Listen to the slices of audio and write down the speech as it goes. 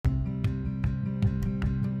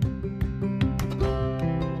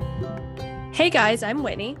Hey guys, I'm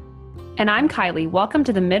Whitney. And I'm Kylie. Welcome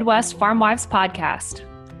to the Midwest Farm Wives Podcast.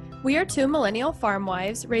 We are two millennial farm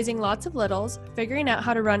wives raising lots of littles, figuring out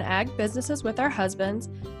how to run ag businesses with our husbands,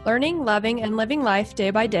 learning, loving, and living life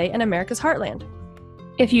day by day in America's heartland.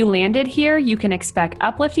 If you landed here, you can expect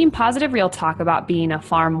uplifting, positive real talk about being a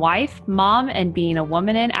farm wife, mom, and being a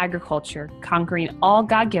woman in agriculture, conquering all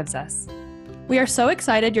God gives us. We are so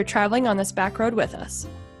excited you're traveling on this back road with us.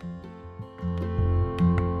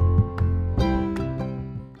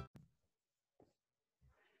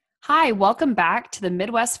 Hi, welcome back to the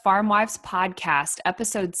Midwest Farm Wives Podcast,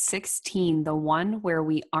 episode 16, the one where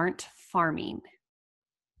we aren't farming.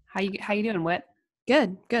 How you doing, Whit?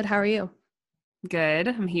 Good. How are you? Good.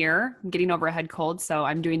 I'm here. I'm getting over a head cold, so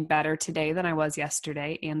I'm doing better today than I was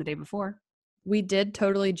yesterday and the day before. We did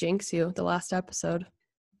totally jinx you the last episode.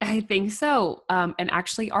 I think so. And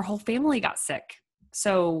actually, our whole family got sick.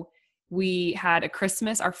 So we had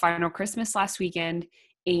our final Christmas last weekend,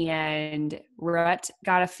 and Rhett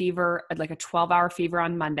got a fever, like a 12-hour fever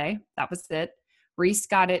on Monday. That was it. Reese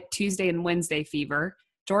got it Tuesday and Wednesday fever.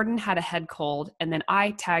 Jordan had a head cold, and then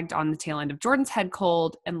I tagged on the tail end of Jordan's head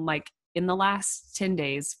cold. And like in the last 10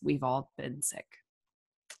 days, we've all been sick.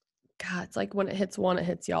 God, it's like when it hits one, it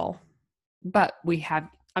hits y'all. But I'm not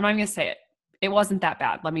even going to say it. It wasn't that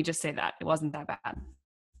bad. Let me just say that. It wasn't that bad.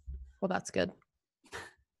 Well, that's good.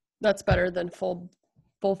 That's better than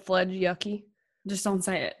full-fledged yucky. Just don't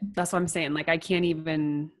say it. That's what I'm saying. Like, I can't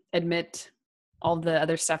even admit all the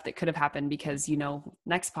other stuff that could have happened because,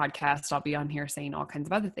 next podcast, I'll be on here saying all kinds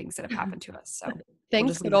of other things that have happened to us. So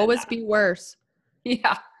things could always be worse.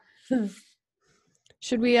 Yeah.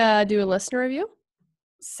 Should we do a listener review?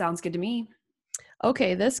 Sounds good to me.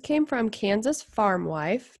 Okay, this came from Kansas Farm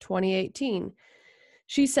Wife 2018.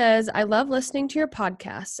 She says, I love listening to your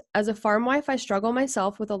podcast. As a farm wife, I struggle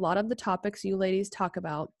myself with a lot of the topics you ladies talk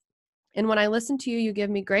about. And when I listen to you, you give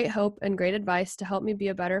me great hope and great advice to help me be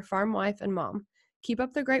a better farm wife and mom. Keep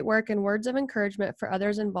up the great work and words of encouragement for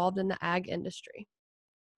others involved in the ag industry.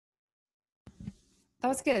 That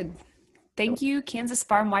was good. Thank you, Kansas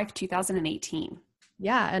Farm Wife 2018.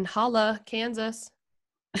 Yeah, and holla, Kansas.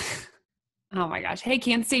 Oh my gosh. Hey,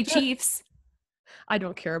 Kansas State Chiefs. I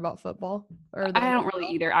don't care about football. I don't really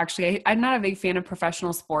either, actually. I'm not a big fan of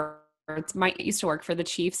professional sports. I used to work for the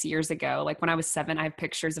Chiefs years ago. Like when I was 7, I have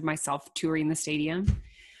pictures of myself touring the stadium.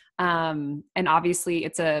 And obviously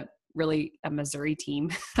it's a Missouri team.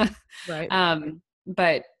 Right.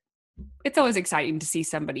 But it's always exciting to see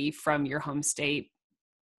somebody from your home state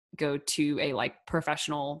go to a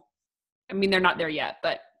professional. I mean, they're not there yet,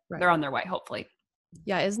 but They're on their way, hopefully.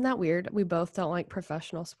 Yeah. Isn't that weird? We both don't like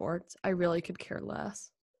professional sports. I really could care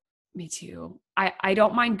less. Me too. I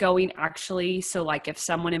don't mind going, actually. So like if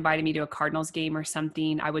someone invited me to a Cardinals game or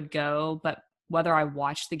something, I would go, but whether I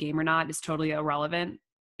watch the game or not is totally irrelevant.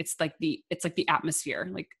 It's like the atmosphere.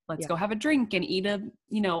 Like, let's go have a drink and eat a,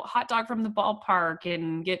 hot dog from the ballpark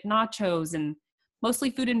and get nachos and mostly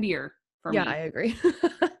food and beer for me. Yeah, I agree.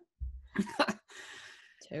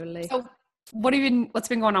 Totally. So what's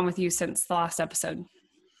been going on with you since the last episode?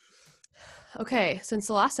 Okay. Since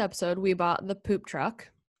the last episode, we bought the poop truck.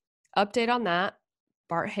 Update on that.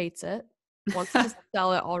 Bart hates it. Wants to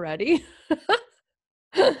sell it already.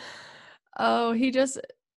 Oh,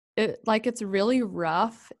 it's really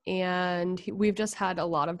rough, and we've just had a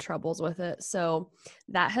lot of troubles with it. So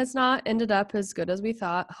that has not ended up as good as we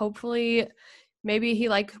thought. Hopefully, maybe he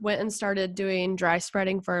went and started doing dry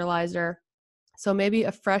spreading fertilizer. So maybe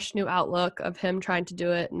a fresh new outlook of him trying to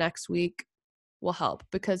do it next week will help,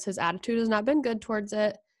 because his attitude has not been good towards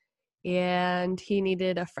it. And he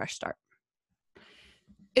needed a fresh start.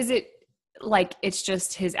 Is it it's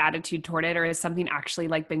just his attitude toward it, or has something actually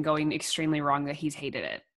been going extremely wrong that he's hated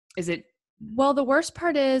it? Is it? Well, the worst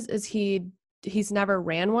part is he's never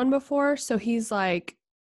ran one before. So he's like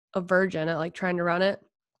a virgin at trying to run it.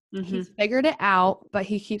 Mm-hmm. He's figured it out, but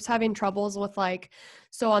he keeps having troubles with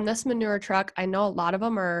so on this manure truck, I know a lot of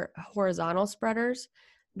them are horizontal spreaders.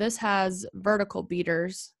 This has vertical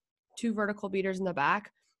beaters, 2 vertical beaters in the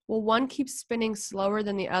back. Well, one keeps spinning slower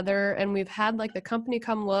than the other, and we've had the company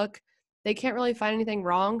come look. They can't really find anything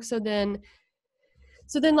wrong. So then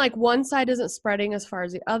one side isn't spreading as far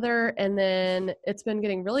as the other, and then it's been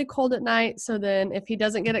getting really cold at night. So then if he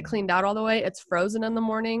doesn't get it cleaned out all the way, it's frozen in the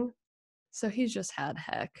morning. So he's just had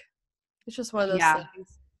heck. It's just one of those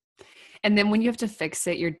things. And then when you have to fix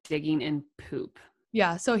it, you're digging in poop.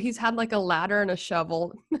 Yeah, so he's had a ladder and a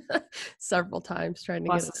shovel several times trying to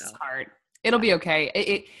get it out. Hard. It'll be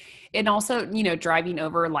okay. And also, driving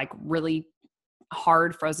over really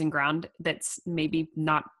hard frozen ground that's maybe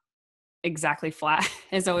not exactly flat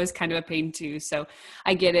is always kind of a pain too. So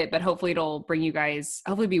I get it, but hopefully it'll bring you guys,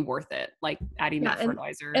 hopefully be worth it. Like adding Yeah, that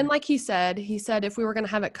fertilizer. and like he said if we were going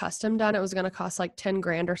to have it custom done, it was going to cost like 10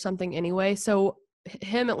 grand or something anyway. So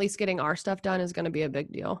him at least getting our stuff done is going to be a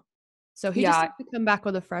big deal. So he just Yeah. needs to come back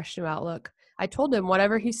with a fresh new outlook. I told him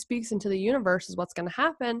whatever he speaks into the universe is what's going to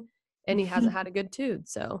happen, and he hasn't had a good tude.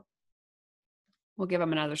 So We'll give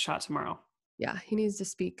him another shot tomorrow. yeah, he needs to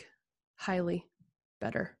speak highly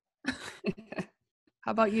better.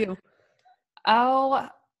 How about you? Oh,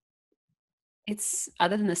 it's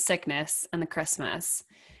other than the sickness and the Christmas,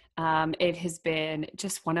 it has been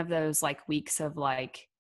just one of those like weeks of like,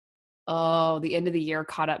 oh, the end of the year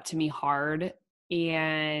caught up to me hard.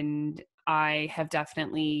 And I have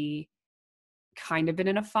definitely kind of been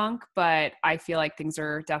in a funk, but I feel like things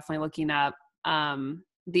are definitely looking up.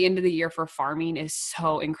 The end of the year for farming is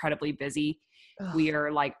so incredibly busy. We Ugh,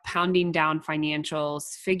 are like pounding down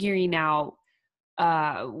financials, figuring out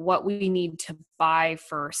what we need to buy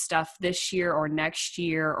for stuff this year or next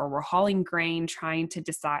year, or we're hauling grain, trying to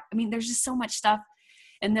decide. I mean, there's just so much stuff.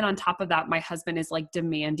 And then on top of that, my husband is like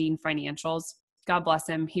demanding financials. God bless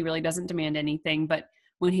him. He really doesn't demand anything, but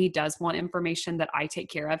when he does want information that I take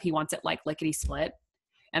care of, he wants it like lickety split.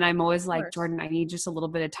 And I'm always of like, course. Jordan, I need just a little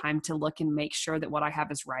bit of time to look and make sure that what I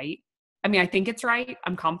have is right. I mean, I think it's right.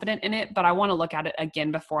 I'm confident in it, but I want to look at it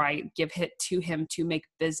again before I give it to him to make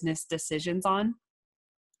business decisions on.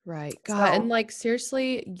 Right. God, and So like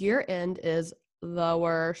seriously, year end is the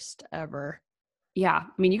worst ever. yeah,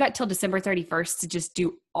 I mean, you got till December 31st to just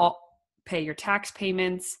do pay your tax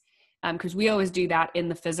payments. Because we always do that in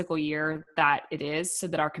the physical year that it is, so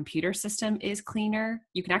that our computer system is cleaner.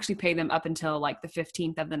 You can actually pay them up until like the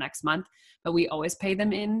 15th of the next month, but we always pay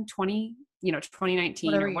them in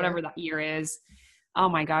 2019 Whatever or whatever year. that year is. Oh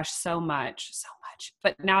my gosh, so much, so much.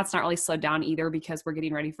 But now it's not really slowed down either because we're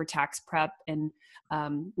getting ready for tax prep, and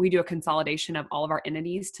we do a consolidation of all of our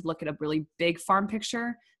entities to look at a really big farm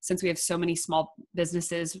picture, since we have so many small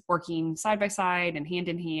businesses working side by side and hand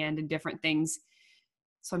in hand and different things.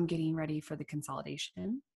 So I'm getting ready for the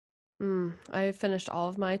consolidation. I finished all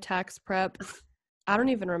of my tax prep. I don't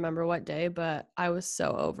even remember what day, but I was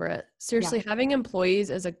so over it. Yeah. Seriously, having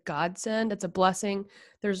employees is a godsend. It's a blessing.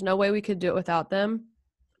 There's no way we could do it without them.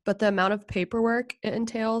 But the amount of paperwork it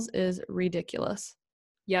entails is ridiculous.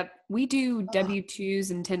 Yep. We do Ugh.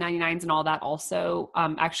 W-2s and 1099s and all that also.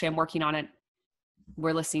 Actually, I'm working on it.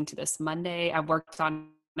 We're listening to this Monday. I worked on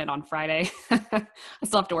it on Friday. I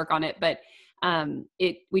still have to work on it, but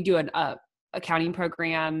we do an accounting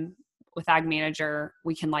program with Ag Manager.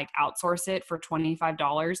 We can like outsource it for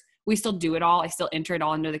 $25. We still do it all. I still enter it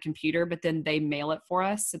all into the computer, but then they mail it for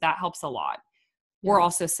us. So that helps a lot. We're Yeah.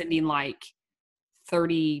 also sending like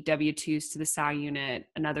 30 W-2s to the SAL unit,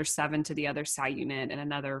 another 7 to the other SAL unit, and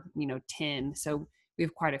another, 10. So we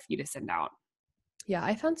have quite a few to send out. Yeah,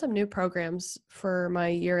 I found some new programs for my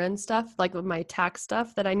year-end stuff, like with my tax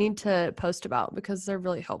stuff that I need to post about because they're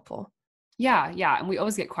really helpful. Yeah, yeah. And we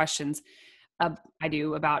always get questions. I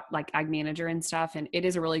do about like Ag Manager and stuff. And it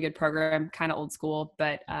is a really good program, kind of old school,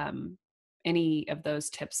 but any of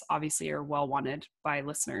those tips obviously are well wanted by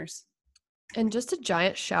listeners. And just a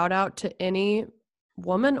giant shout out to any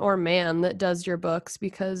woman or man that does your books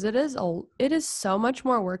because it is so much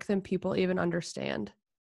more work than people even understand.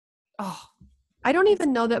 Oh, I don't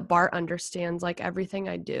even know that Bart understands like everything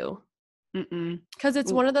I do mm-mm. because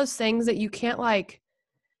it's one of those things that you can't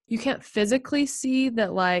physically see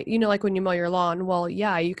that, like, like when you mow your lawn. Well,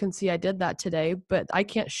 yeah, you can see I did that today, but I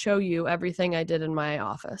can't show you everything I did in my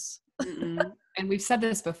office. Mm-mm. And we've said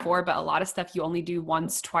this before, but a lot of stuff you only do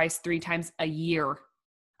once, twice, 3 times a year.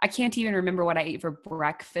 I can't even remember what I ate for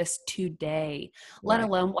breakfast today, let Right.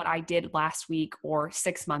 alone what I did last week or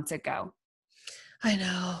 6 months ago. I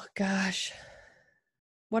know. Gosh.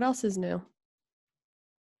 What else is new?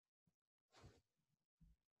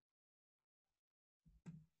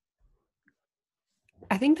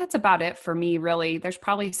 I think that's about it for me, really. There's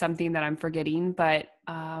probably something that I'm forgetting, but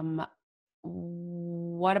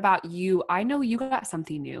what about you? I know you got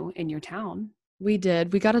something new in your town. We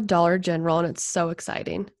did. We got a Dollar General and it's so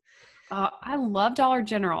exciting. I love Dollar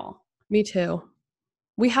General. Me too.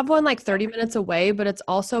 We have one like 30 minutes away, but it's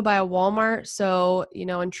also by a Walmart. So,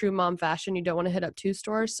 in true mom fashion, you don't want to hit up two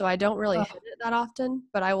stores. So I don't really hit it that often,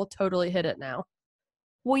 but I will totally hit it now.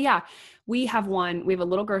 Well, yeah, we have one. We have a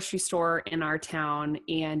little grocery store in our town,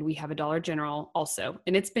 and we have a Dollar General also.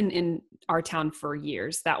 And it's been in our town for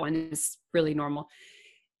years. That one is really normal.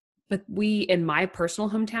 But in my personal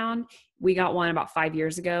hometown, we got one about 5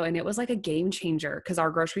 years ago, and it was like a game changer because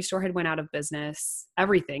our grocery store had went out of business.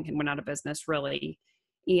 Everything had went out of business, really.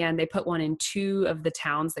 and they put one in 2 of the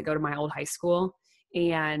towns that go to my old high school.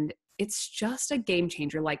 And it's just a game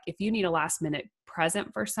changer. Like if you need a last minute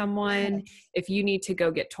present for someone, if you need to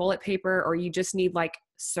go get toilet paper, or you just need like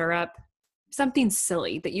syrup, something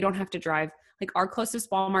silly that you don't have to drive. Like our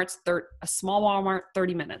closest Walmart's a small Walmart,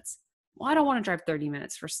 30 minutes. Well, I don't want to drive 30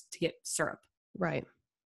 minutes to get syrup. Right.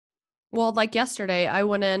 Well, like yesterday, I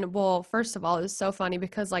went in. Well, first of all, it was so funny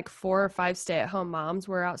because like 4 or 5 stay-at-home moms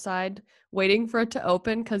were outside waiting for it to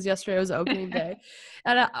open because yesterday was opening day,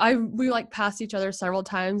 and we like passed each other several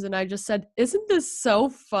times, and I just said, "Isn't this so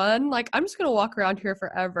fun? Like, I'm just gonna walk around here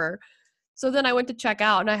forever." So then I went to check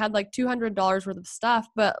out, and I had like $200 worth of stuff.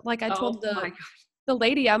 But like I told Oh my God. the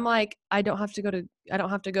lady, I'm like, I don't have to go to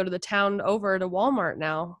the town over to Walmart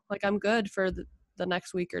now. Like I'm good for the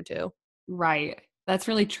next week or two. Right. That's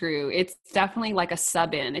really true. It's definitely like a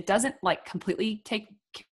sub in. It doesn't like completely take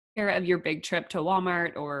care of your big trip to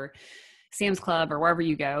Walmart or Sam's Club or wherever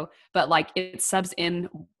you go, but like it subs in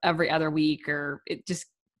every other week, or it just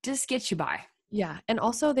gets you by. Yeah, and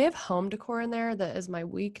also they have home decor in there that is my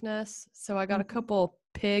weakness. So I got a couple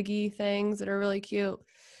piggy things that are really cute.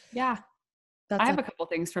 Yeah. I That's have a couple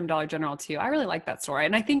things from Dollar General too. I really like that store.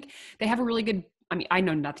 And I think they have a really good, I mean, I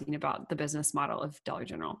know nothing about the business model of Dollar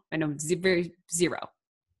General. I know very zero.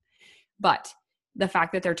 But the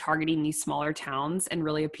fact that they're targeting these smaller towns and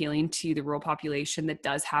really appealing to the rural population that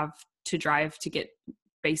does have to drive to get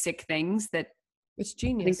basic things, that it's I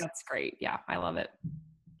think genius. that's great. Yeah, I love it.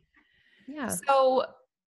 Yeah. So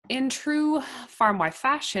in true farm wife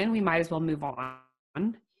fashion, we might as well move on.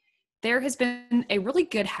 There has been a really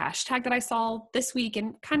good hashtag that I saw this week,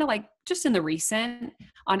 and kind of like just in the recent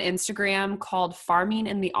on Instagram, called farming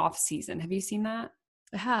in the off season. Have you seen that?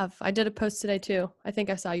 I have. I did a post today too. I think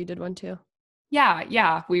I saw you did one too.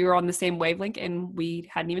 Yeah. We were on the same wavelength and we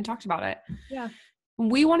hadn't even talked about it. Yeah.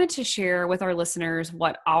 We wanted to share with our listeners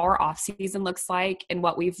what our off season looks like and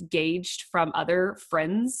what we've gauged from other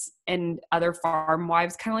friends and other farm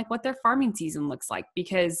wives, kind of like what their farming season looks like,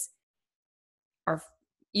 because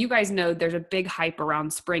you guys know there's a big hype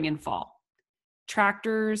around spring and fall.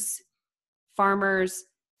 Tractors, farmers,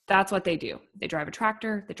 that's what they do. They drive a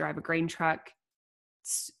tractor, they drive a grain truck.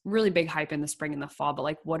 It's really big hype in the spring and the fall, but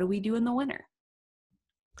like, what do we do in the winter?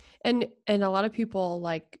 And a lot of people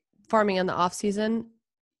like farming in the off season,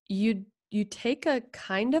 you take a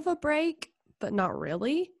kind of a break, but not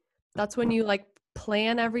really. That's when you like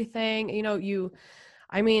plan everything.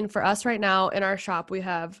 I mean, for us right now in our shop,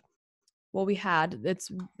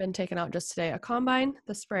 it's been taken out just today, a combine,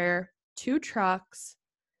 the sprayer, 2 trucks,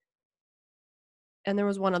 and there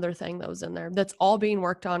was one other thing that was in there that's all being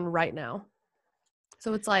worked on right now.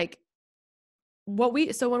 So it's like when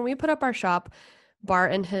we put up our shop,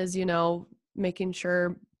 Bart and his, making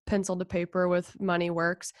sure pencil to paper with money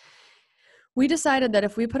works. We decided that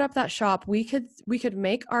if we put up that shop, we could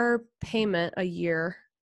make our payment a year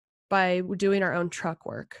by doing our own truck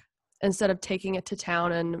work instead of taking it to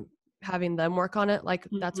town and having them work on it. Like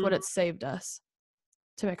that's what it saved us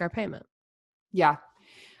to make our payment. Yeah.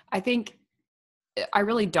 I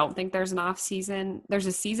really don't think there's an off season. There's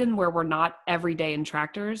a season where we're not every day in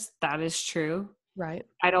tractors. That is true. Right.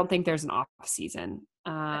 I don't think there's an off season.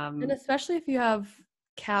 And especially if you have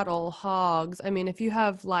cattle, hogs. I mean, if you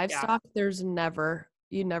have livestock,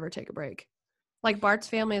 you never take a break. Like Bart's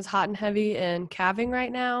family is hot and heavy in calving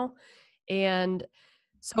right now. And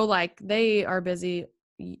so like they are busy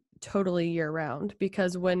totally year round,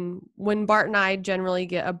 because when Bart and I generally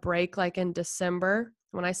get a break, like in December,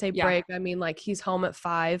 when I say break, I mean like he's home at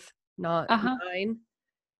 5, not 9.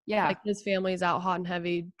 Yeah. Like his family's out hot and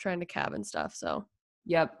heavy trying to calve and stuff. So,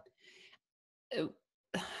 yep.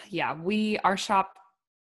 Yeah. Our shop,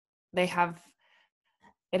 it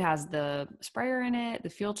has the sprayer in it, the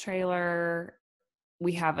fuel trailer.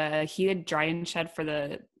 We have a heated drying shed for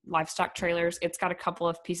the livestock trailers. It's got a couple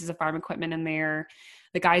of pieces of farm equipment in there.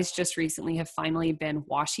 The guys just recently have finally been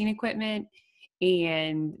washing equipment.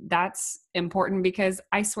 And that's important because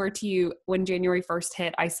I swear to you, when January 1st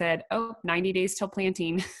hit, I said, 90 days till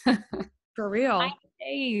planting. For real. 90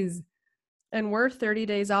 days. And we're 30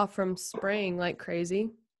 days out from spraying like crazy.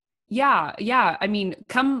 Yeah. I mean,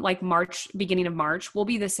 come like beginning of March, we'll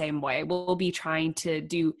be the same way. We'll be trying to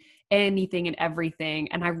do anything and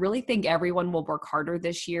everything. And I really think everyone will work harder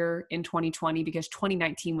this year in 2020 because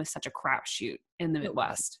 2019 was such a crapshoot in the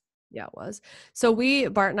Midwest. Yeah, it was. So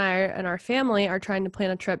Bart and I and our family are trying to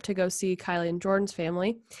plan a trip to go see Kylie and Jordan's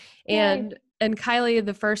family. And Kylie,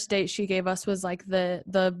 the first date she gave us was like the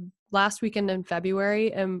last weekend in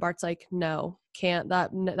February. And Bart's like, no, can't.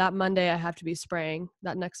 That Monday I have to be spraying.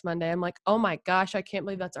 That next Monday. I'm like, oh my gosh, I can't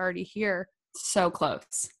believe that's already here. So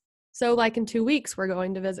close. So like in 2 weeks, we're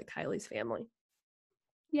going to visit Kylie's family.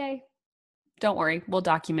 Yay. Don't worry. We'll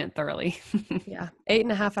document thoroughly. Yeah.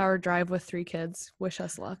 8.5-hour drive with 3 kids. Wish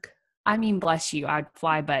us luck. I mean, bless you. I'd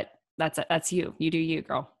fly, but that's you. You do you,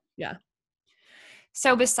 girl. Yeah.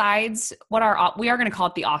 So besides we are going to call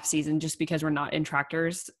it the off season just because we're not in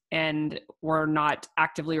tractors and we're not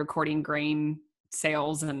actively recording grain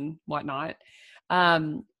sales and whatnot.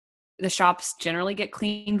 The shops generally get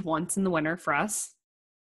cleaned once in the winter for us.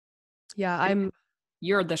 Yeah.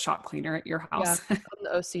 You're the shop cleaner at your house. Yeah, I'm the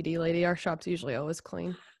OCD lady. Our shop's usually always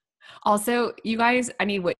clean. Also, you guys, I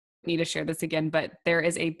need to share this again, but there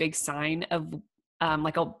is a big sign of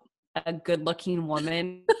like a good looking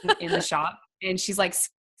woman in the shop, and she's like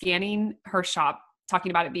scanning her shop, talking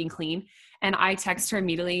about it being clean. And I text her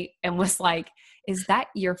immediately and was like, "Is that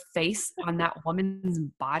your face on that woman's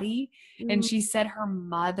body?" And she said her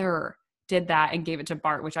mother did that and gave it to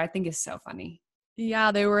Bart, which I think is so funny.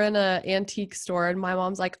 Yeah, they were in an antique store and my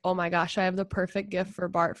mom's like, oh my gosh, I have the perfect gift for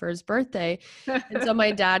Bart for his birthday. And so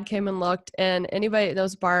my dad came and looked, and anybody that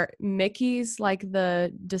knows Bart, Mickey's like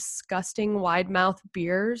the disgusting wide mouth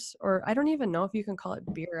beers, or I don't even know if you can call it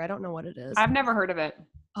beer. I don't know what it is. I've never heard of it.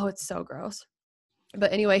 Oh, it's so gross.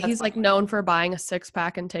 But anyway, he's like known for buying a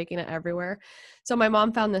 6-pack and taking it everywhere. So my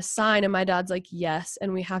mom found this sign and my dad's like, yes,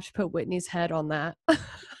 and we have to put Whitney's head on that.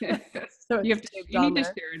 So you need to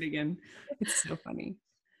share it again. It's so funny.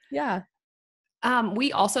 Yeah.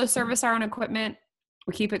 We also service our own equipment.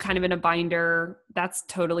 We keep it kind of in a binder. That's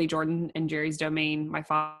totally Jordan and Jerry's domain. My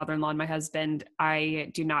father-in-law and my husband.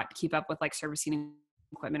 I do not keep up with like servicing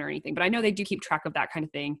equipment or anything, but I know they do keep track of that kind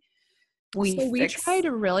of thing. We tried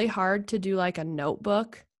really hard to do like a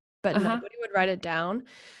notebook, but nobody would write it down.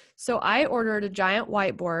 So I ordered a giant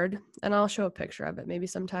whiteboard, and I'll show a picture of it maybe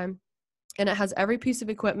sometime. And it has every piece of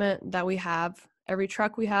equipment that we have, every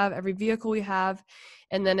truck we have, every vehicle we have.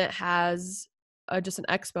 And then it has just an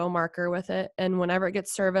expo marker with it. And whenever it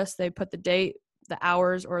gets serviced, they put the date, the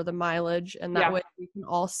hours, or the mileage. And that way we can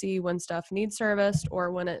all see when stuff needs serviced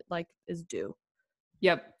or when it like is due.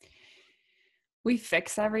 Yep. We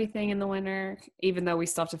fix everything in the winter, even though we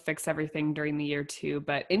still have to fix everything during the year too.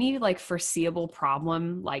 But any like foreseeable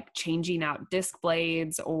problem, like changing out disc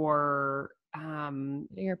blades or getting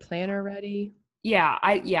your planner ready.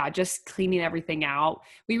 Just cleaning everything out.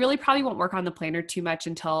 We really probably won't work on the planner too much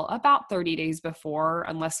until about 30 days before,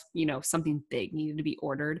 unless, something big needed to be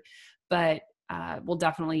ordered. But we'll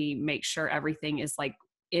definitely make sure everything is like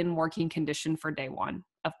in working condition for day one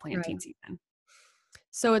of planting season.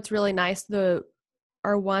 So it's really nice.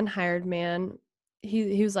 Our one hired man,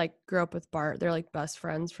 he was like, grew up with Bart. They're like best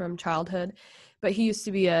friends from childhood, but he used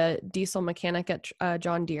to be a diesel mechanic at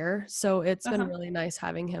John Deere. So it's been really nice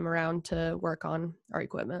having him around to work on our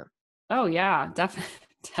equipment. Oh yeah,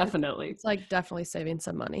 definitely. It's like definitely saving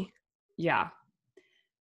some money. Yeah.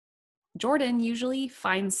 Jordan usually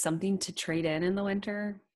finds something to trade in the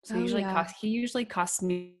winter. So he usually costs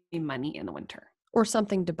me money in the winter. Or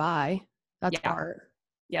something to buy. That's Bart.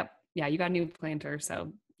 Yep. Yeah, you got a new planter,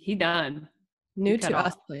 so he done. New to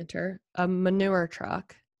us planter, a manure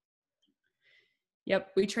truck.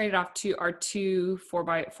 Yep, we traded off our 2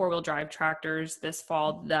 4-wheel drive tractors this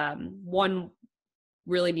fall. The one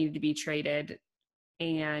really needed to be traded,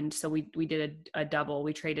 and so we did a double.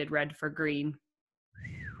 We traded red for green.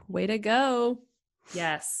 Way to go!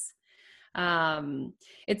 Yes.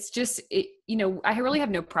 It's just I really have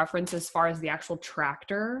no preference as far as the actual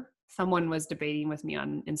tractor. Someone was debating with me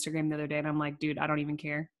on Instagram the other day, and I'm like, dude, I don't even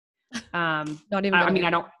care. Not even. I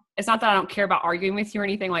don't. It's not that I don't care about arguing with you or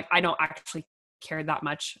anything. Like, I don't actually care that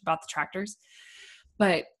much about the tractors,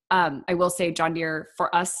 but I will say John Deere,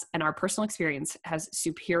 for us and our personal experience, has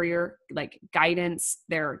superior like guidance.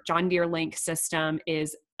 Their John Deere Link system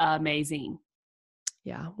is amazing.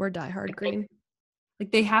 Yeah, we're diehard green.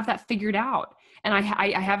 Like they have that figured out, and I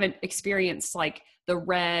haven't experienced like the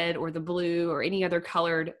red or the blue or any other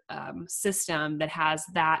colored system that has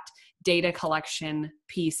that data collection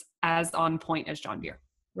piece as on point as John Deere.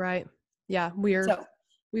 Right. Yeah.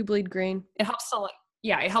 We bleed green. It helps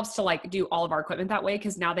to like do all of our equipment that way,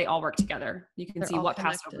 because now they all work together. You can see what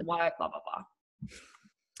passed over what, blah, blah, blah.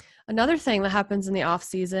 Another thing that happens in the off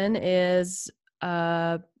season is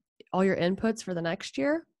all your inputs for the next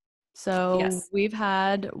year. So we've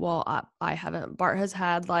had, I haven't, Bart has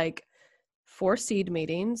had like 4 seed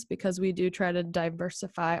meetings, because we do try to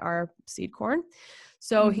diversify our seed corn.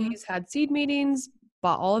 So he's had seed meetings,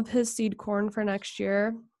 bought all of his seed corn for next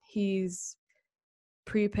year. He's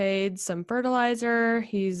prepaid some fertilizer.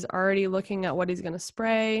 He's already looking at what he's going to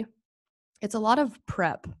spray. It's a lot of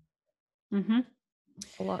prep. A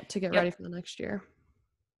lot to get ready for the next year.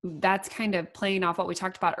 that's kind of playing off what we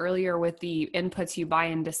talked about earlier with the inputs you buy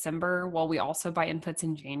in December. Well, we also buy inputs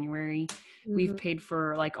in January. We've paid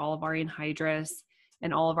for like all of our anhydrous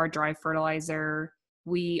and all of our dry fertilizer.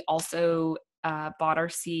 We also bought our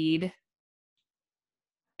seed.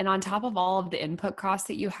 And on top of all of the input costs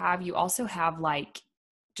that you also have like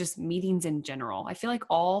just meetings in general. I feel like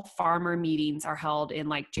all farmer meetings are held in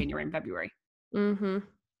like January and February. Mm-hmm.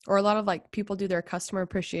 Or a lot of like people do their customer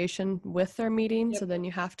appreciation with their meeting. So then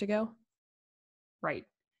you have to go. Right.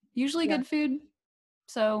 Usually good food.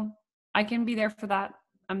 So I can be there for that.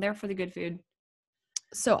 I'm there for the good food.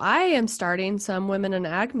 So I am starting some women in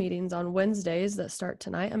ag meetings on Wednesdays that start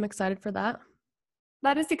tonight. I'm excited for that.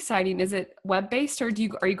 That is exciting. Is it web-based or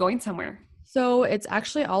are you going somewhere? So it's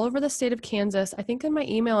actually all over the state of Kansas. I think in my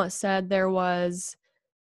email it said there was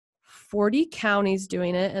 40 counties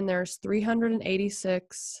doing it and there's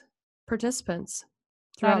 386 participants.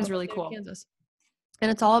 That is really cool. Kansas.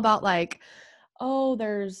 And it's all about like, oh,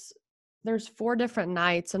 there's 4 different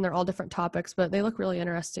nights and they're all different topics, but they look really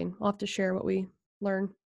interesting. I'll have to share what we learn.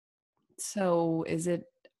 So is it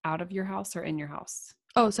out of your house or in your house?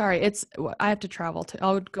 Oh, sorry. I have to travel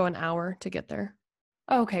I'll go an hour to get there.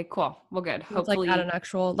 Oh, okay, cool. Well, good. Hopefully it's like at an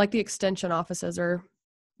actual, like the extension offices are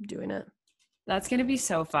doing it. That's going to be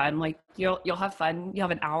so fun. Like you'll have fun. You'll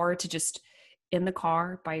have an hour to just in the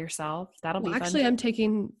car by yourself. That'll be fun. Actually, I'm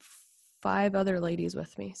taking 5 other ladies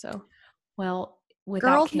with me. So, well,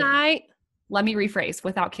 without girls' kids. night. Let me rephrase,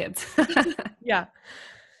 without kids. Yeah.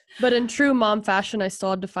 But in true mom fashion, I still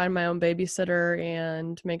had to find my own babysitter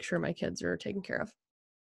and make sure my kids are taken care of.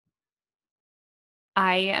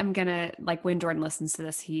 I am gonna, like, when Jordan listens to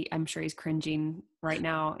this, I'm sure he's cringing right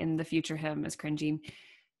now. In the future, him is cringing.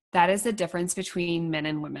 That is the difference between men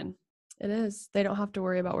and women. It is. They don't have to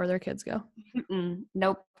worry about where their kids go.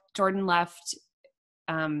 Nope. Jordan left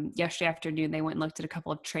yesterday afternoon. They went and looked at a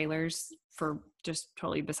couple of trailers for just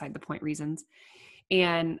totally beside the point reasons.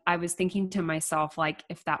 And I was thinking to myself, like,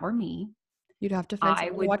 if that were me, you'd have to find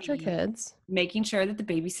someone to watch your kids. Making sure that the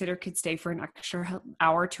babysitter could stay for an extra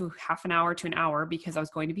hour to half an hour to an hour because I was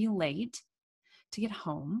going to be late to get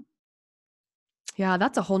home. Yeah,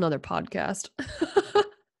 that's a whole nother podcast.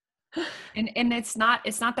 And it's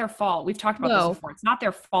not their fault. We've talked about this before. It's not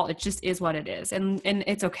their fault. It just is what it is. And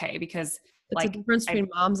it's okay because it's a difference between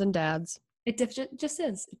moms and dads. It just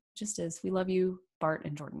is. It just is. We love you, Bart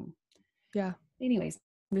and Jordan. Yeah. Anyways,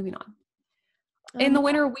 moving on. In the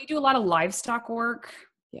winter, we do a lot of livestock work.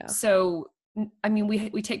 Yeah. So, I mean,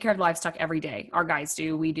 we take care of livestock every day. Our guys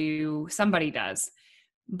do. Somebody does.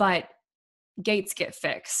 But gates get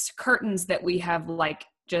fixed. Curtains that we have like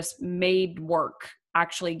just made work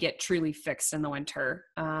actually get truly fixed in the winter.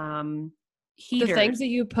 Heaters. The things that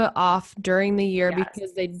you put off during the year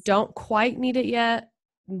because they don't quite need it yet,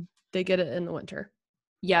 they get it in the winter.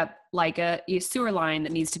 Yep, like a sewer line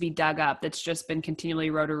that needs to be dug up that's just been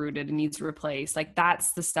continually roto-rooted and needs replaced. Like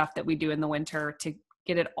that's the stuff that we do in the winter to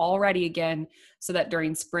get it all ready again so that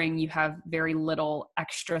during spring you have very little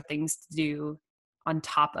extra things to do on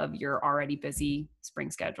top of your already busy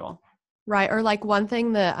spring schedule. Right. Or like one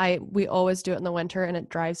thing that we always do it in the winter and it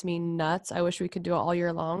drives me nuts. I wish we could do it all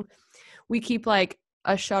year long. We keep like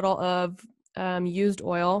a shuttle of used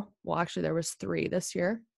oil. Well, actually there was 3 this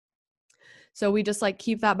year. So we just like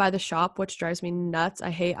keep that by the shop, which drives me nuts. I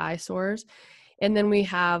hate eyesores. And then we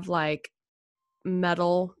have like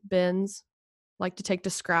metal bins like to take to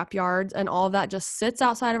scrap yards and all of that just sits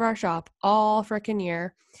outside of our shop all freaking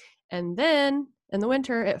year. And then in the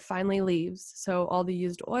winter, it finally leaves. So all the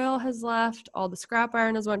used oil has left, all the scrap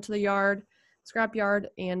iron has went to the scrap yard,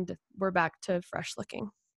 and we're back to fresh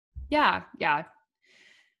looking. Yeah. Yeah.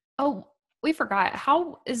 Oh, we forgot.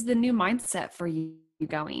 How is the new mindset for you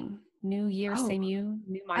going? New year, same you,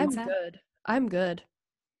 new mindset? I'm good.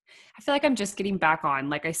 I feel like I'm just getting back on.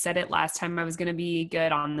 Like I said it last time, I was going to be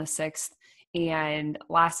good on the 6th. And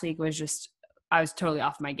last week was I was totally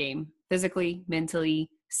off my game. Physically, mentally,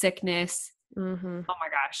 sickness. Mm-hmm. Oh my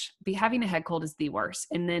gosh. Having a head cold is the worst.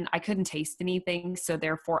 And then I couldn't taste anything. So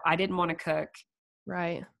therefore I didn't want to cook.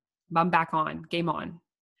 Right. I'm back on. Game on.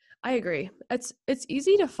 I agree. It's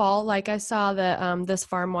easy to fall. Like I saw that this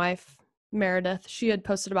farm wife, Meredith, she had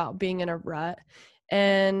posted about being in a rut,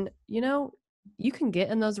 and you can get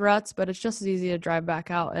in those ruts, but it's just as easy to drive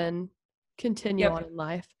back out and continue on in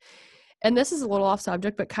life. And this is a little off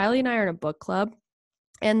subject, but Kylie and I are in a book club,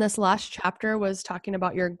 and this last chapter was talking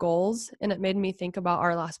about your goals, and it made me think about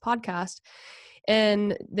our last podcast.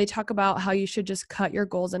 And they talk about how you should just cut your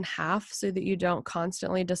goals in half so that you don't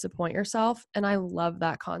constantly disappoint yourself. And I love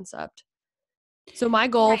that concept. So my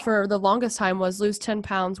goal for the longest time was lose 10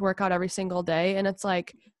 pounds, work out every single day. And it's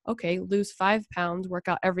like, okay, lose 5 pounds, work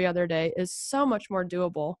out every other day is so much more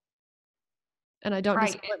doable. And I don't Right.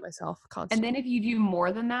 disappoint myself And constantly. then if you do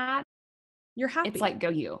more than that, You're it's happy. like, go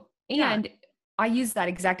you. Yeah, And I used that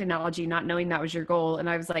exact analogy, not knowing that was your goal. And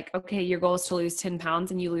I was like, okay, your goal is to lose 10 pounds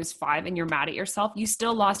and you lose 5 and you're mad at yourself. You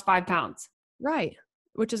still lost 5 pounds. right.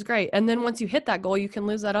 Which is great. And then once you hit that goal, you can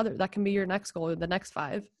lose that can be your next goal, the next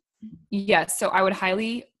 5. Yes. So I would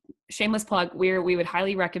highly, shameless plug, we would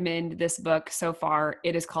highly recommend this book so far.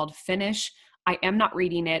 It is called Finish. I am not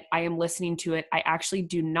reading it. I am listening to it. I actually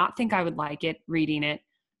do not think I would like it reading it.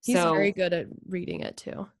 He's very So good at reading it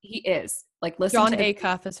too. he is. Like, listen John to the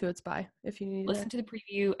Acuff is who it's by, if you need listen it. to the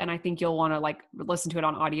preview, and I think you'll want to like listen to it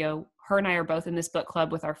on audio. Her and I are both in this book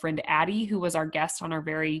club with our friend Addie, who was our guest on our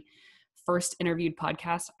very first interviewed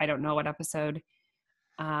podcast. I don't know what episode.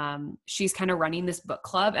 She's kind of running this book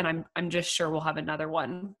club, and I'm just sure we'll have another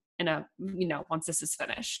one in a, once this is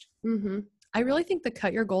finished. Mm-hmm. I really think the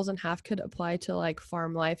cut your goals in half could apply to like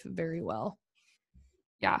farm life very well.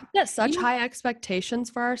 Yeah. We set such high expectations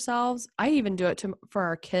for ourselves. I even do it for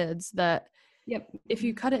our kids that Yep. if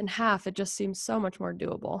you cut it in half, it just seems so much more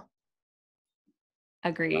doable.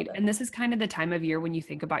 Agreed. And this is kind of the time of year when you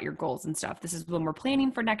think about your goals and stuff. This is when we're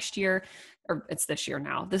planning for next year, or it's this year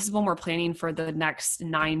now. This is when we're planning for the next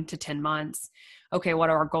 9 to 10 months. Okay, what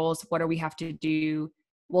are our goals? What do we have to do?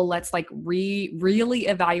 Well, let's like really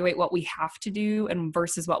evaluate what we have to do and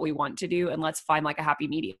versus what we want to do. And let's find like a happy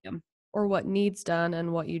medium. Or what needs done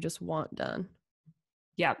and what you just want done.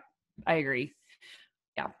 Yeah, I agree.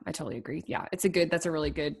 Yeah, I totally agree. Yeah, that's a really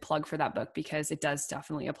good plug for that book because it does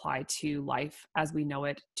definitely apply to life as we know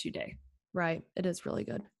it today. Right. It is really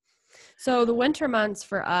good. So the winter months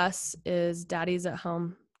for us is daddy's at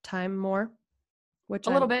home time more, which A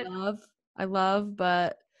little bit. I love,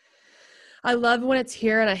 but I love when it's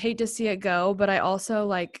here and I hate to see it go, but I also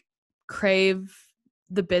like crave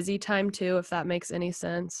the busy time too, if that makes any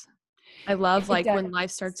sense. I love like when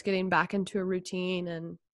life starts getting back into a routine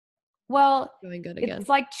and doing good again. It's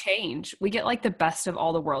like change. We get like the best of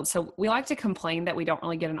all the worlds. So we like to complain that we don't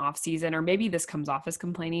really get an off season, or maybe this comes off as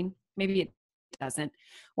complaining. Maybe it doesn't.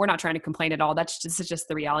 We're not trying to complain at all. This is just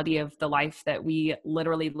the reality of the life that we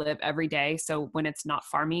literally live every day. So when it's not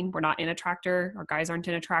farming, we're not in a tractor. Our guys aren't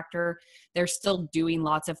in a tractor. They're still doing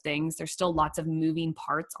lots of things. There's still lots of moving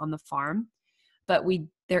parts on the farm, but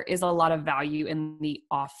there is a lot of value in the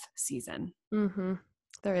off season. Mm-hmm.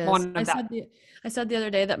 There is. I said the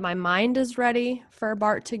other day that my mind is ready for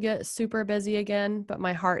Bart to get super busy again, but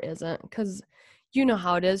my heart isn't, because you know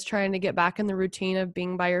how it is trying to get back in the routine of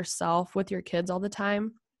being by yourself with your kids all the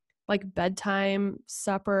time, like bedtime,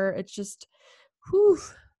 supper. It's just, whew,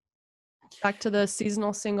 back to the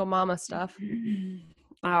seasonal single mama stuff.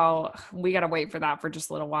 Oh, we got to wait for that for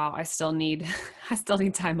just a little while. I still need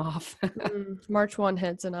time off. March 1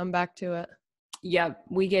 hits and I'm back to it. Yeah,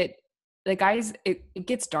 we get the guys, it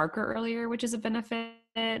gets darker earlier, which is a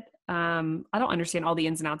benefit. I don't understand all the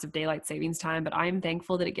ins and outs of daylight savings time, but I'm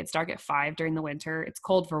thankful that it gets dark at 5 during the winter. It's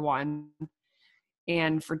cold for 1.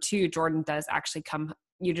 And for 2, Jordan does actually come.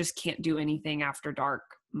 You just can't do anything after dark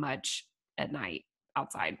much at night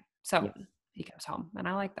outside. So he comes home and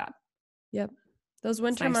I like that. Yep. Those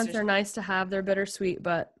winter months are nice to have. They're bittersweet,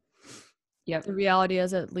 but the reality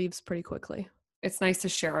is it leaves pretty quickly. It's nice to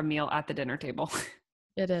share a meal at the dinner table.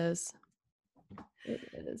 It is. It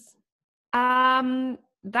is.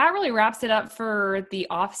 That really wraps it up for the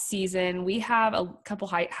off season. We have a couple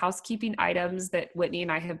housekeeping items that Whitney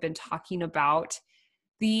and I have been talking about.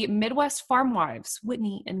 The Midwest Farm Wives,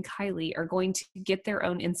 Whitney and Kylie, are going to get their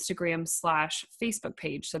own Instagram/Facebook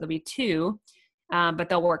page. So there'll be 2, but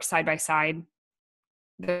they'll work side by side.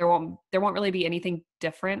 There won't really be anything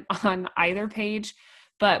different on either page,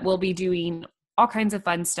 but we'll be doing all kinds of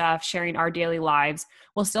fun stuff, sharing our daily lives.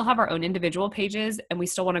 We'll still have our own individual pages and we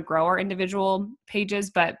still want to grow our individual pages,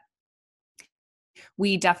 but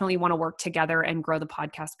we definitely want to work together and grow the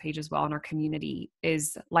podcast page as well. And our community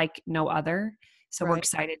is like no other. So we're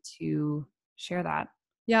excited to share that.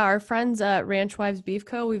 Yeah, our friends at Ranch Wives Beef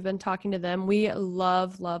Co., we've been talking to them. We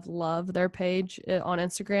love their page on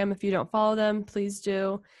Instagram. If you don't follow them, please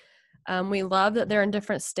do. We love that they're in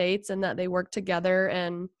different states and that they work together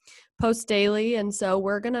and post daily. And so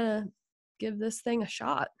we're going to give this thing a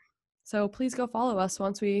shot. So please go follow us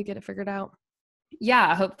once we get it figured out.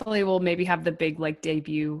 Yeah, hopefully we'll maybe have the big like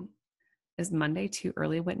debut. Is Monday too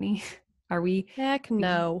early, Whitney? Are we? Heck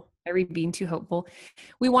no. Are we being too hopeful?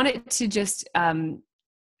 We wanted to just,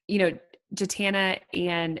 Jatana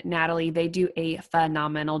and Natalie, they do a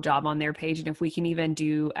phenomenal job on their page. And if we can even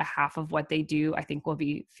do a half of what they do, I think we'll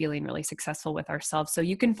be feeling really successful with ourselves. So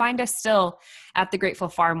you can find us still at The Grateful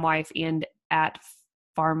Farm Wife and at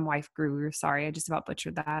Farm Wife Guru. Sorry, I just about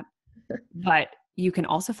butchered that. But you can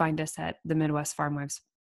also find us at the Midwest Farm Wives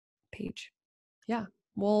page. Yeah.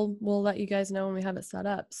 We'll let you guys know when we have it set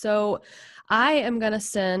up. So I am going to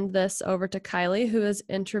send this over to Kylie, who is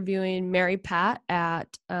interviewing Mary Pat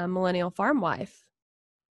at Millennial Farm Wife,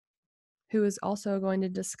 who is also going to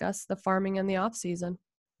discuss the farming in the off season.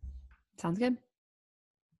 Sounds good.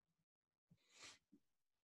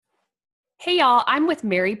 Hey y'all, I'm with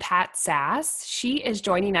Mary Pat Sass. She is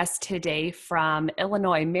joining us today from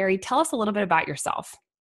Illinois. Mary, tell us a little bit about yourself.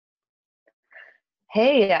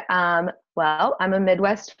 Hey, well, I'm a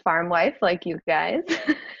Midwest farm wife like you guys.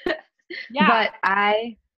 Yeah. But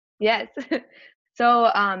yes. So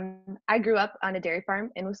I grew up on a dairy farm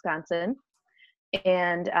in Wisconsin.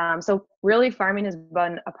 And so really farming has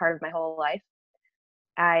been a part of my whole life.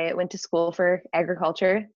 I went to school for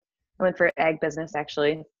agriculture. I went for ag business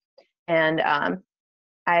actually. And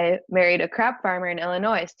I married a crop farmer in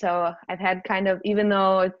Illinois. So I've had kind of, even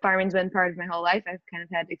though farming's been part of my whole life, I've kind of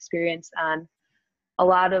had experience on a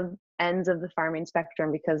lot of ends of the farming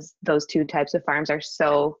spectrum because those two types of farms are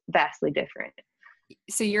so vastly different.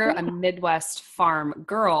 So you're a Midwest farm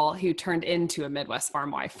girl who turned into a Midwest farm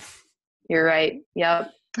wife. You're right.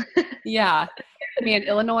 Yep. Yeah. I mean,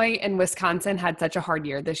 Illinois and Wisconsin had such a hard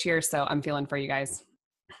year this year, so I'm feeling for you guys.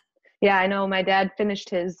 Yeah, I know my dad finished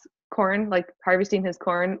his corn, like harvesting his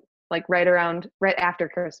corn, like right after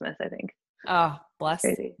Christmas, I think. Oh, bless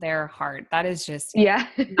Crazy. their heart. That is just not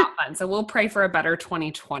fun. So we'll pray for a better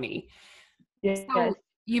 2020. Yes. So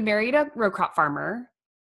you married a row crop farmer.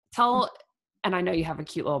 And I know you have a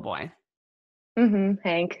cute little boy.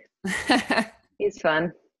 Hank. He's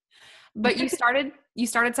fun. But you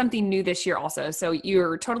started something new this year also. So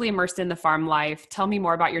you're totally immersed in the farm life. Tell me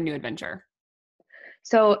more about your new adventure.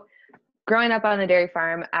 So growing up on the dairy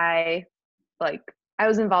farm, I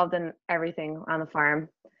was involved in everything on the farm.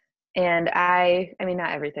 And I mean,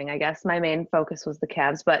 not everything, I guess. My main focus was the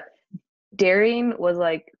calves, but dairying was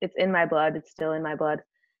it's in my blood. It's still in my blood.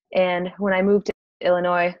 And when I moved to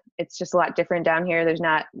Illinois, it's just a lot different down here. There's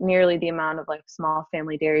not nearly the amount of small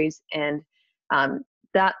family dairies and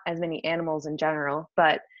not as many animals in general,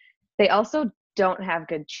 but they also don't have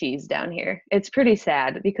good cheese down here. It's pretty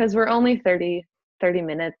sad because we're only 30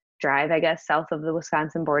 minute drive, I guess, south of the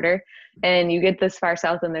Wisconsin border. And you get this far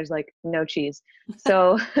south and there's no cheese.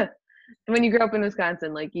 So when you grow up in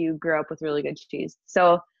Wisconsin, you grow up with really good cheese.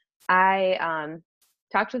 So I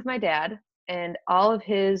talked with my dad, and all of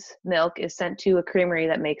his milk is sent to a creamery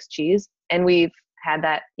that makes cheese. And we've had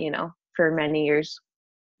that, for many years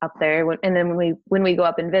up there. And then when we go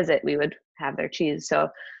up and visit, we would have their cheese. So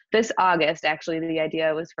this August, actually, the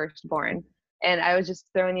idea was first born. And I was just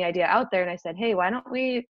throwing the idea out there, and I said, hey, why don't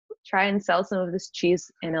we try and sell some of this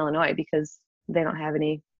cheese in Illinois, because they don't have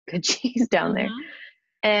any good cheese down there.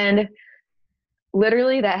 And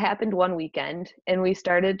literally that happened one weekend, and we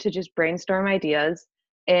started to just brainstorm ideas,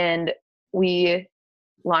 and we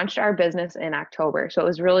launched our business in October. So it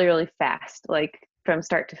was really, really fast, from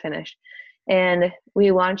start to finish. And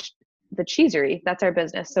we launched the Cheesery. That's our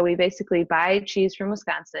business. So we basically buy cheese from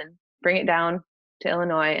Wisconsin, bring it down to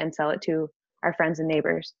Illinois, and sell it to our friends and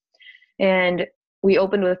neighbors. And we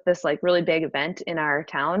opened with this really big event in our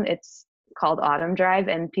town. It's called Autumn Drive,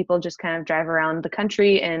 and people just kind of drive around the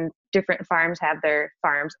country, and different farms have their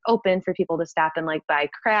farms open for people to stop and buy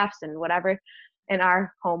crafts and whatever. And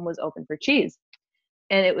our home was open for cheese.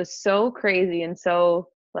 And it was so crazy and so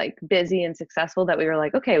busy and successful that we were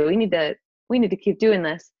okay, we need to keep doing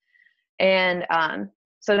this. And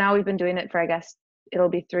so now we've been doing it for, I guess it'll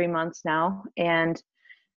be 3 months now. And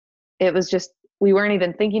it was just, we weren't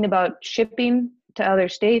even thinking about shipping to other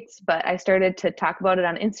states, but I started to talk about it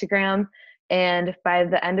on Instagram. And by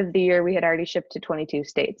the end of the year, we had already shipped to 22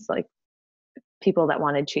 states, people that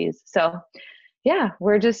wanted cheese. So yeah,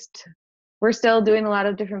 we're still doing a lot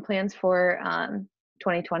of different plans for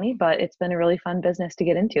 2020, but it's been a really fun business to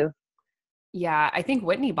get into. Yeah, I think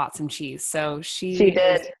Whitney bought some cheese. So she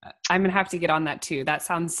did. I'm going to have to get on that too. That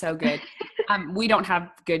sounds so good. We don't have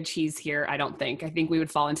good cheese here, I don't think. I think we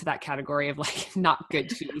would fall into that category of not good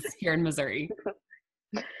cheese here in Missouri.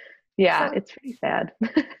 Yeah, it's pretty sad.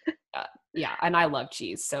 Yeah, and I love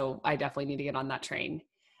cheese, so I definitely need to get on that train.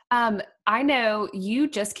 I know you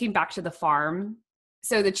just came back to the farm.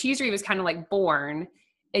 So the Cheesery was kind of born,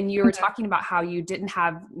 and you were talking about how you didn't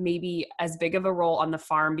have maybe as big of a role on the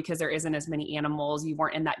farm because there isn't as many animals. You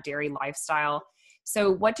weren't in that dairy lifestyle.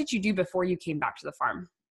 So what did you do before you came back to the farm?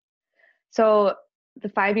 So the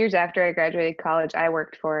 5 years after I graduated college, I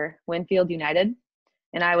worked for Winfield United,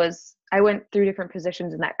 and I went through different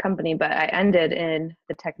positions in that company, but I ended in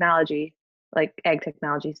the technology, ag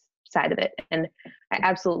technology side of it. And I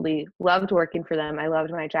absolutely loved working for them. I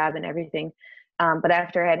loved my job and everything. But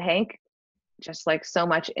after I had Hank, just like so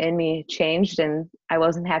much in me changed and I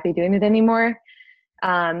wasn't happy doing it anymore.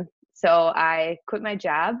 So I quit my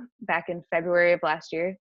job back in February of last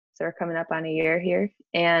year. So we're coming up on a year here.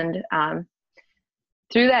 And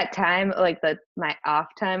through that time, like my off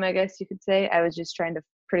time, I guess you could say, I was just trying to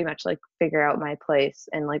pretty much like figure out my place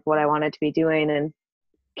and like what I wanted to be doing and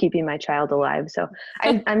keeping my child alive. So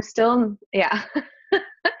I'm still, yeah,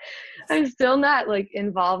 I'm still not like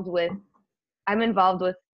I'm involved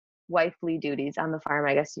with wifely duties on the farm,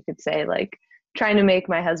 I guess you could say, like trying to make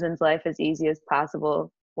my husband's life as easy as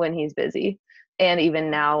possible when he's busy. And even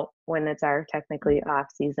now when it's our technically off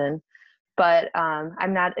season. But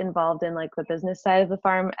I'm not involved in like the business side of the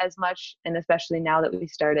farm as much. And especially now that we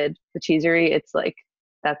started the cheesery, it's like,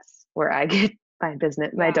 that's where I get my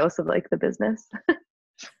business, my dose of like the business.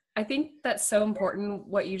 I think that's so important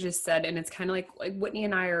what you just said. And it's kind of like Whitney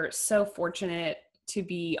and I are so fortunate to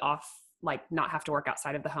be off, like not have to work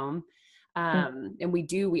outside of the home. And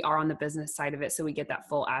we are on the business side of it. So we get that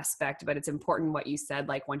full aspect, but it's important what you said,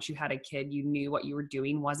 like once you had a kid, you knew what you were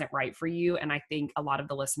doing wasn't right for you. And I think a lot of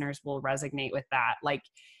the listeners will resonate with that. Like,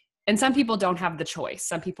 and some people don't have the choice.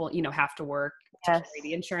 Some people, have to work to carry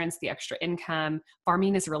the insurance, the extra income.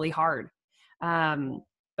 Farming is really hard.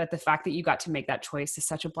 But the fact that you got to make that choice is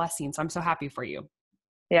such a blessing. So I'm so happy for you.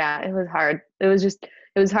 Yeah, it was hard. It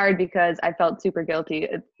was hard because I felt super guilty.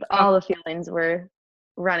 All the feelings were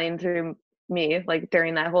running through me like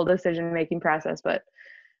during that whole decision making process. But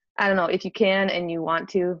I don't know, if you can and you want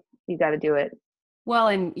to, you got to do it. Well,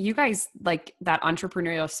 and you guys like that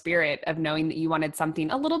entrepreneurial spirit of knowing that you wanted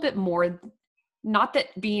something a little bit more. Not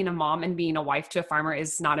that being a mom and being a wife to a farmer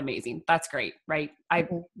is not amazing. That's great, right?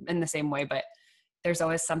 I'm in the same way, but there's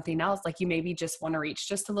always something else. Like you maybe just want to reach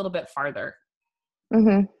just a little bit farther.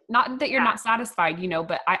 Not that you're not satisfied,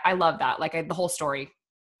 but I love that. Like the whole story.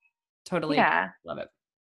 Totally love it.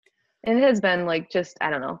 And it has been like, just, I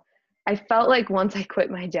don't know. I felt like once I quit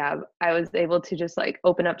my job, I was able to just like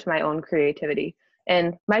open up to my own creativity.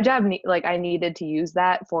 And my job, I needed to use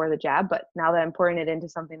that for the job, but now that I'm pouring it into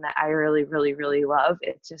something that I really, really, really love,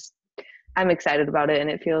 it's just, I'm excited about it and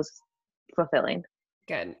it feels fulfilling.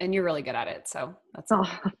 Good. And you're really good at it. So that's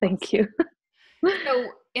thank you. So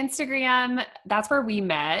Instagram, that's where we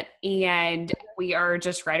met, and we are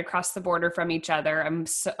just right across the border from each other.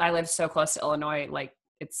 I live so close to Illinois, like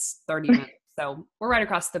it's 30 minutes. So we're right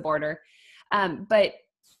across the border. But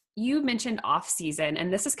you mentioned off season,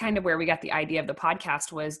 and this is kind of where we got the idea of the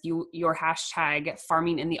podcast was your hashtag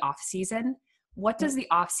farming in the off season. What does the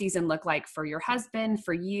off season look like for your husband,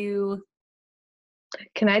 for you?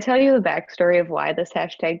 Can I tell you the backstory of why this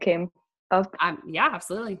hashtag came up? Yeah,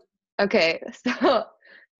 absolutely. Okay. So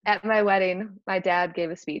at my wedding, my dad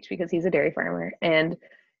gave a speech because he's a dairy farmer, and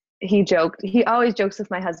he always jokes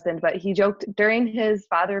with my husband, but he joked during his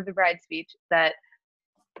father of the bride speech that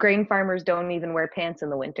grain farmers don't even wear pants in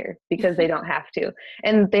the winter because they don't have to.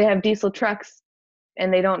 And they have diesel trucks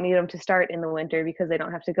and they don't need them to start in the winter because they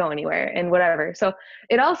don't have to go anywhere and whatever. So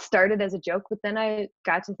it all started as a joke, but then I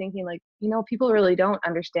got to thinking like, people really don't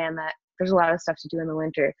understand that there's a lot of stuff to do in the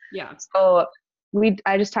winter. Yeah. So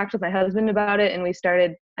I just talked with my husband about it, and we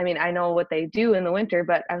started, I know what they do in the winter,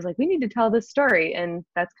 but I was like, we need to tell this story. And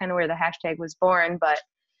that's kind of where the hashtag was born. But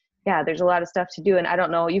yeah, there's a lot of stuff to do. And I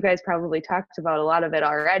don't know, you guys probably talked about a lot of it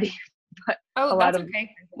already. But that's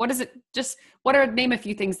okay. What is it? Name a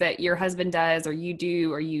few things that your husband does or you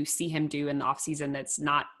do or you see him do in the off season that's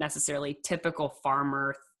not necessarily typical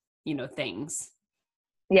farmer, things.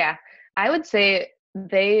 Yeah, I would say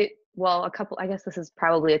I guess this is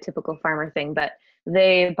probably a typical farmer thing, but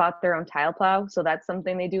they bought their own tile plow. So that's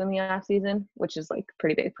something they do in the off season, which is like a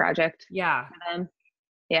pretty big project. Yeah.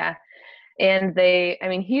 Yeah. And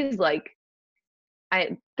he's like,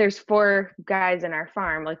 there's 4 guys in our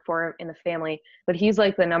farm, like 4 in the family, but he's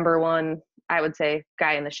like the number one, I would say,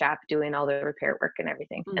 guy in the shop doing all the repair work and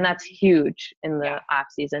everything. And that's huge in the off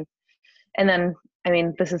season. And then,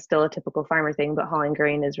 this is still a typical farmer thing, but hauling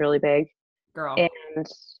grain is really big. Girl. And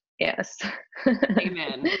yes.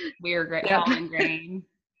 Amen. We are great hauling grain.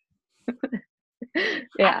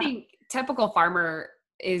 Yeah. I think typical farmer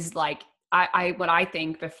is like, what I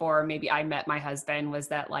think before maybe I met my husband was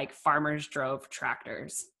that like farmers drove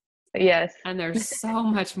tractors. Yes. And there's so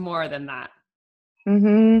much more than that.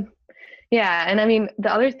 Yeah. And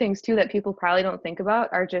the other things too that people probably don't think about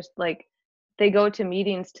are just like, they go to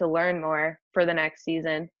meetings to learn more for the next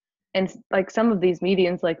season. And like some of these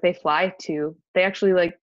meetings, like they fly to, they actually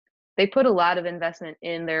like, they put a lot of investment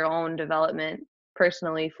in their own development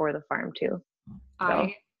personally for the farm too. So.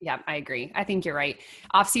 Yeah, I agree. I think you're right.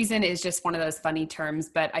 Off season is just one of those funny terms,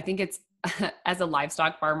 but I think it's as a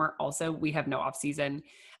livestock farmer, also, we have no off season.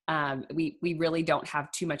 We really don't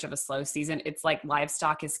have too much of a slow season. It's like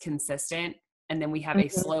livestock is consistent, and then we have a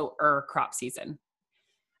slower crop season.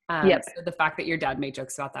 So the fact that your dad made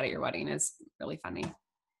jokes about that at your wedding is really funny.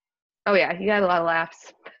 Oh yeah, you got a lot of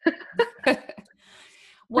laughs.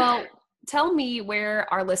 Well, tell me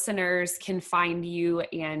where our listeners can find you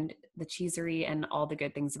and the Cheesery and all the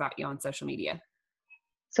good things about you on social media.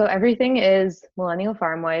 So everything is Millennial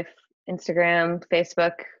Farm Wife, Instagram,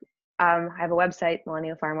 Facebook. I have a website,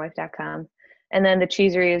 millennialfarmwife.com. And then the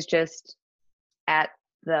Cheesery is just at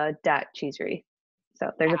the .cheesery. So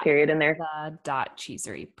there's a period in there. The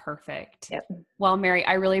 .cheesery. Perfect. Yep. Well, Mary,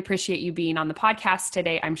 I really appreciate you being on the podcast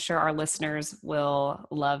today. I'm sure our listeners will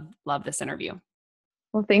love this interview.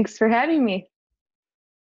 Well, thanks for having me.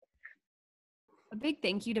 A big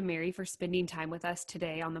thank you to Mary for spending time with us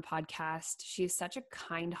today on the podcast. She is such a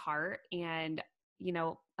kind heart and,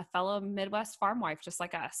 a fellow Midwest farm wife just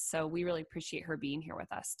like us. So we really appreciate her being here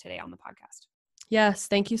with us today on the podcast. Yes,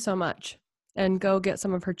 thank you so much. And go get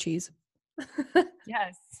some of her cheese.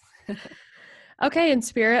 Yes. Okay, in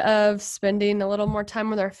spirit of spending a little more time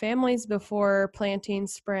with our families before planting,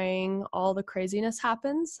 spraying, all the craziness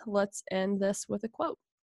happens, let's end this with a quote.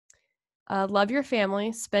 Love your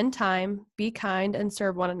family, spend time, be kind, and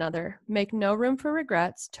serve one another. Make no room for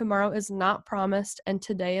regrets. Tomorrow is not promised, and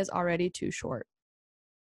today is already too short.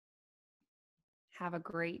 Have a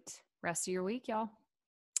great rest of your week, y'all.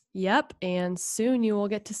 Yep, and soon you will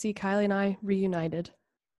get to see Kylie and I reunited.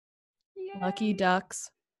 Yay. Lucky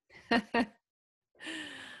ducks.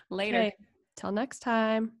 Later. Okay, till next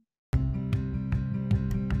time.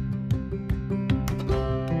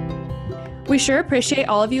 We sure appreciate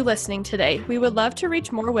all of you listening today. We would love to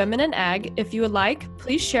reach more women in ag. If you would like,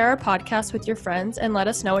 please share our podcast with your friends and let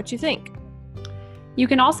us know what you think. You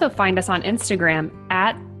can also find us on Instagram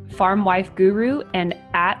at FarmWifeGuru and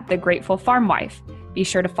at The Grateful Farm Wife. Be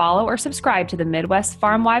sure to follow or subscribe to the Midwest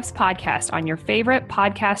Farm Wives podcast on your favorite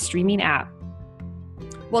podcast streaming app.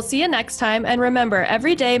 We'll see you next time. And remember,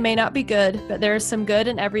 every day may not be good, but there is some good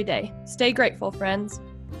in every day. Stay grateful, friends.